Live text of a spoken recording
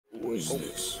What is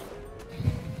this?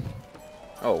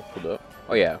 Oh, hold up.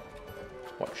 Oh yeah.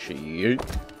 What shit?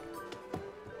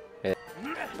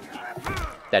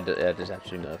 That does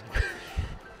absolutely nothing.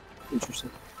 Interesting.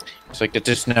 It's like it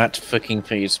does not fucking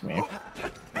faze me.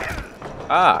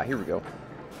 Ah, here we go.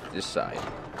 This side.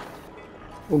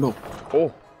 Oh no.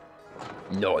 Oh.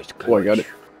 Nice. Oh, I got it.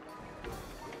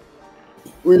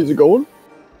 Where is it going?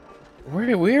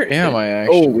 Where am I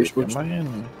actually? Oh, we're supposed am I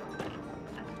in?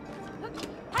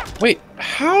 Wait,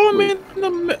 how am I in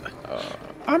the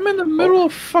I'm in the middle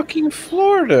of fucking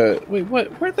Florida. Wait, what?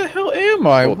 Where the hell am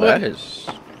I? Well, what? that is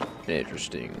an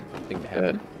interesting thing to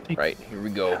happen. Right, here we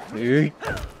go.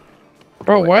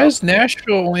 Bro, Wait, why oh. does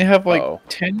Nashville only have like Uh-oh.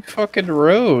 10 fucking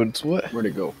roads? What? Where'd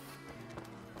it go?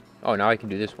 Oh, now I can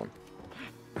do this one.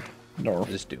 No.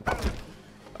 This do.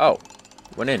 Oh,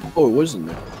 went in. Oh, it was in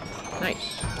there.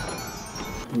 Nice.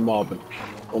 Mobbing.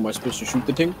 Oh, am I supposed to shoot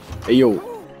the thing? Hey, yo.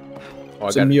 Oh, I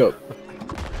Send got me it. up.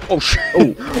 Oh shit.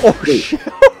 Oh, Oh wait. shit.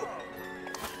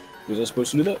 Was I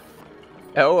supposed to do that?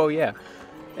 Oh yeah.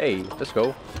 Hey, let's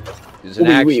go. There's Oh, an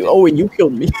wait, accident. oh, wait, you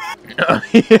killed me.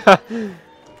 Yeah.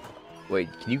 Wait,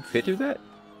 can you fit through that?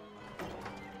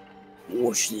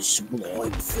 Watch this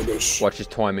sublime finish. Watch his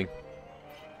timing.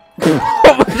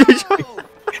 Wow,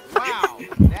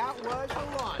 that was a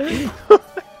lot.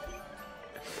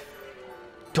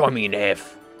 Timing in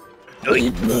half.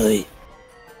 Good boy.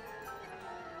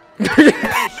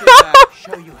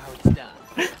 Show you how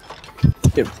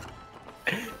it's done.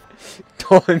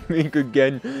 Timing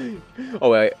again. Oh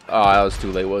wait. Oh, that was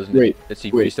too late, wasn't it? Wait, Let's see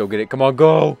if we wait. still get it. Come on,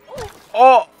 go.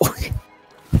 Oh.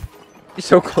 You're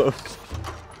so close.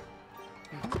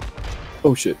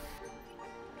 Oh shit.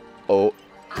 Oh.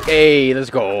 Hey, let's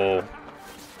go.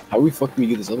 How we fuck we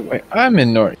get this other way? Wait, I'm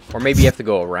in North. Or maybe you have to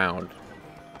go around.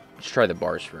 Let's try the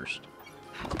bars first.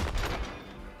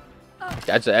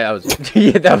 That was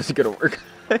yeah, that was gonna work.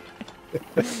 Yeah,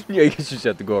 I guess you just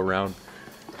have to go around.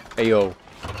 Hey yo,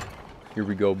 here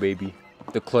we go, baby.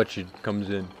 The clutch comes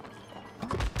in.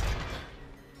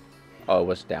 Oh,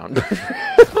 what's down?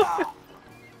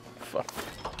 Fuck.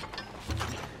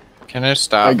 Can I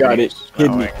stop? I got it.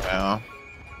 Hit me. Now?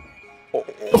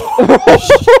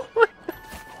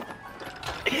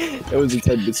 That was a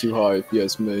tad bit too high, if you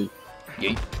ask me.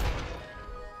 Yeet.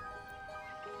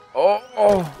 Oh,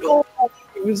 Oh,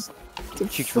 it was. The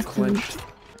cheeks were clenched.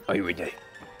 Are you ready?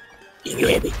 You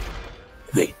ready?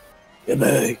 Hey, come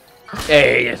on.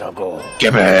 Hey, yes, I'll go.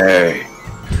 Give me!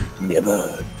 Come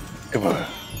on. Come on.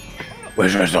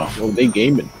 Where's your stuff? Oh, they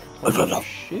gaming. What's up?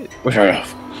 Shit. Where's your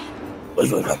stuff?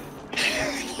 What's up?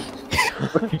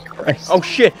 Fucking Christ. Oh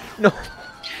shit. No.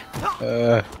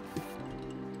 Uh,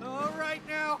 All right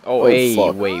now. Oh, Oh, hey,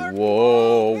 fuck. wait.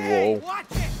 Whoa, Hey, whoa. watch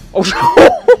it. Oh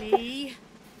shit.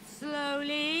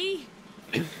 Slowly.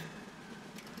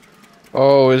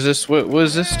 oh, is this what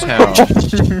was this town?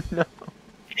 No.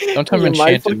 Don't tell me Am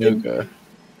I Chattanooga.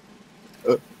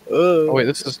 Oh wait,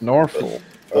 this is Norfolk.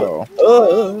 Oh,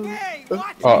 Hey,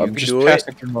 watch it. oh, You I'm can just do it.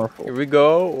 passing through Here Norfolk. we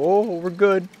go. Oh, we're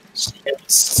good.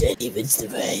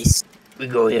 YeetStevens. We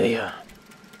go, yeah, yeah.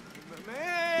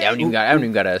 Man. I haven't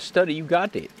even got to study. You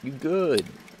got it. You good.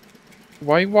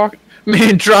 Why you walk?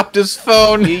 Man dropped his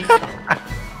phone.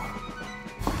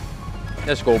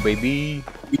 Let's go, baby.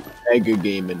 Mega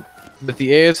gaming. But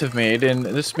the A's have made, and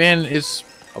this man is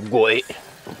I'm going.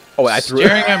 Oh, wait, I threw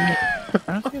staring it. at me.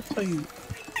 I don't think I tell you.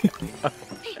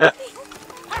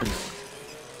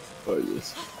 Oh,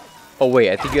 yes. Oh,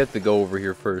 wait, I think you have to go over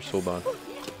here first. Hold on.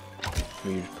 Let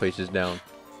me just place this down.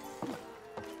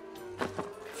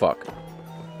 Fuck.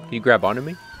 Can you grab onto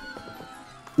me?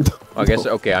 I guess,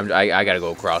 okay, I gotta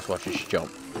go across. Watch this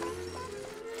jump.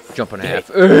 Jump and a half.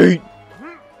 Hey!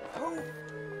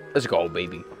 Let's go,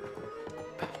 baby.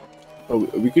 Oh,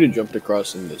 we could have jumped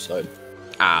across on this side.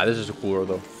 Ah, this is cooler,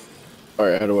 though.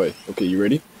 Alright, how do I? Okay, you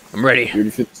ready? I'm ready. You ready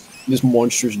for this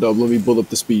monstrous dub? Let me build up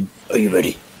the speed. Are you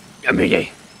ready? I'm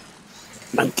ready.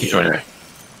 Monkey. You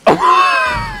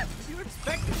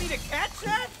expected me to catch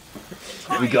that?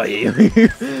 We got you.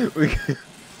 We got...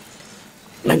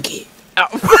 Monkey. Ow.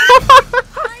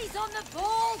 Eyes on the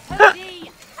ball,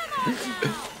 Cody. Come on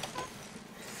now.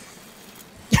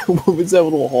 What was that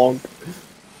little honk?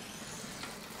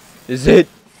 Is it?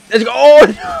 Let's go. Oh,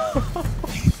 no.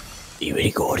 You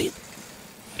ready, Gordy?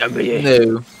 I'm ready.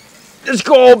 No. Let's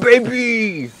go,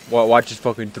 baby! Watch this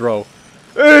fucking throw.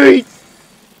 Hey!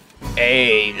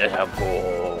 Hey, let's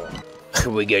go.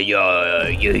 Can we get your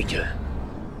yeet?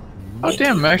 Oh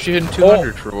damn! I'm actually hitting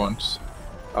 200 for once.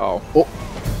 Oh.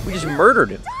 We just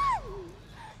murdered him.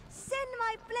 Send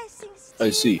my blessings I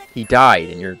see. He died,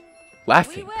 and you're We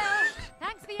laughing. will.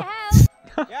 Thanks for your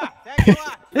help. Yeah, thanks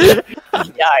a lot.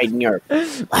 He died in your. But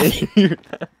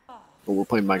we're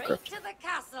playing Straight Minecraft. to the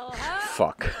castle, huh?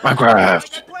 Fuck.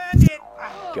 Minecraft. I planned it.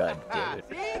 God damn it.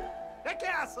 See? The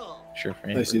castle. Sure.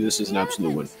 I see this is an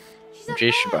absolute win. She's a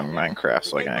Jay should buy bird. Minecraft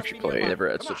so I can actually play I it. never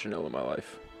had such an L in my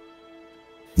life.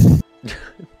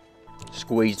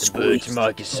 Squeeze the bird to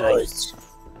make a sight.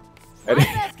 My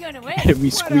bird's gonna win. How do we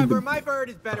squeeze Whatever, them? my bird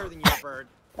is better than your bird.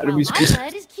 How do Well, we my squeeze?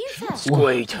 bird is cuter.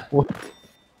 Squeeze. What?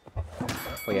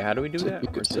 Wait, how do we do that? You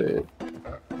could say it.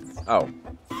 Oh.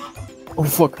 Oh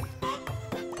fuck.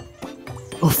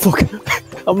 Oh fuck.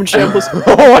 I'm in shambles.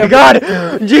 Oh my god!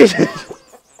 Jesus!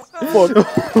 Fuck.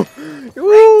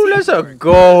 Ooh, let's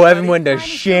go! Everyone to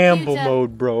shamble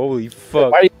mode, bro. Holy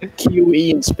fuck. Why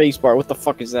QE and spacebar? What the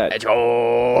fuck is that? Let's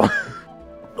go!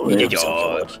 Oh, Yeah, yeah,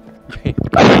 George.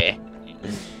 Yeah.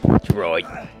 That's right.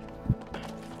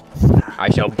 I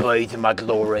shall bathe in my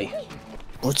glory.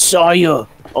 But sire,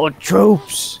 our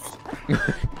troops.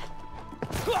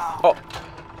 Oh.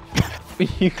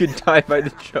 You could die by the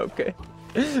choke, okay?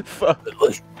 Fuck.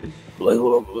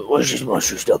 What's this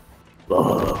monster stuff?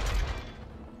 Oh!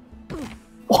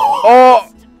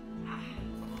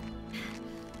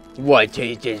 What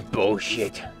is this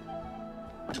bullshit?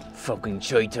 Fucking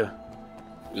cheater.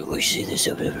 We see this.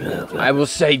 I will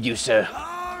save you, sir.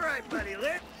 All right, buddy.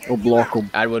 Let's I'll block him.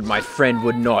 And would my friend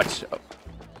would not.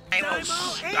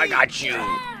 I got you.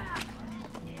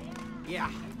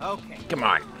 Yeah. Okay. Come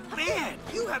on. Man,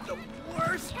 you have the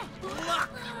worst luck.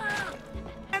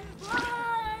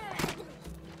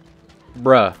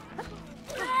 Bruh.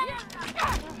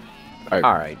 Alright.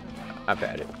 Alright. I've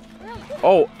had it.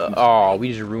 Oh, oh, we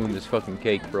just ruined this fucking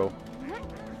cake, bro.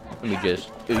 Let me just.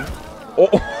 Oh!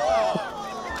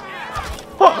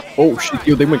 Oh shit,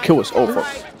 yo, they might kill us. Oh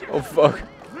fuck. Oh, fuck.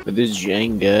 But this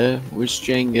Jenga. Where's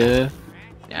Jenga?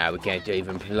 Nah, we can't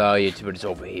even play it, but it's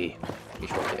over here.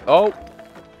 It's right there. Oh!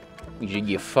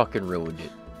 You fucking ruined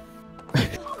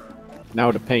it.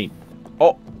 Now the paint.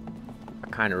 Oh!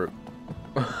 I kinda.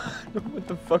 What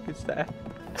the fuck is that?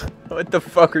 What the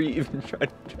fuck are you even trying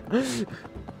to do?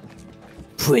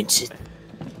 Print it.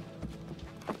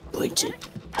 Print it.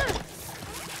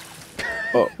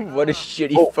 Oh, What a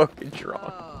shitty Oh. fucking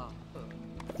drawing.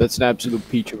 that's an absolute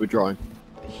peach of a drawing.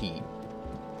 Heat.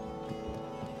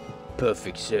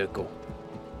 Perfect circle.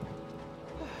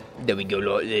 Then we go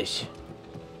like this.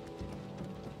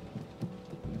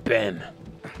 Bam.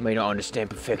 You may not understand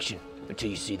perfection until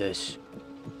you see this.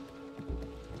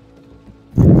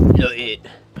 Look it.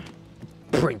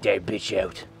 Print that bitch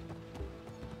out.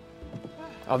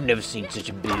 I've never seen such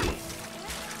a beauty.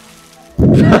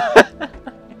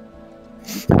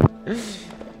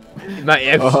 My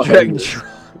abstract drawing.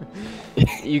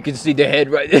 You can see the head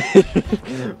right there.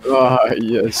 Ah,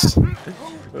 yes.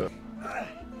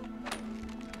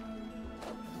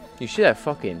 You see that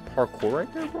fucking parkour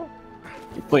right there, bro?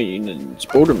 You're playing in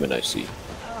Spoderman, I see.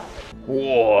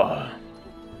 Whoa.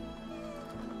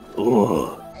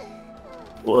 Oh.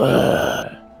 Whoa.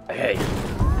 Hey.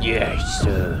 Yes,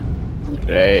 sir.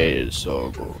 Hey,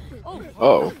 so cool.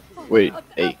 Oh, wait,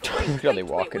 hey. Look how they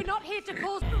walking. We're not here to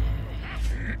cause.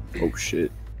 Oh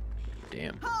shit.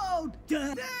 Damn. Oh,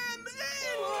 damn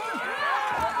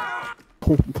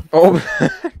Oh.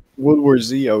 World War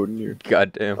Z out in here.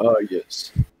 Goddamn. Oh,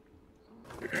 yes.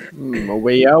 A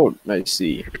way out, I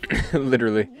see.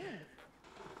 Literally.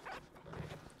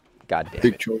 Goddamn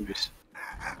Big it. choice.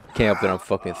 Can't help that I'm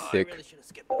fucking thick.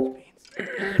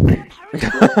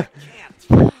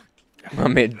 My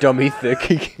man, dummy thick.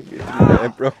 He can't do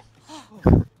that, bro.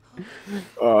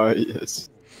 Ah, yes.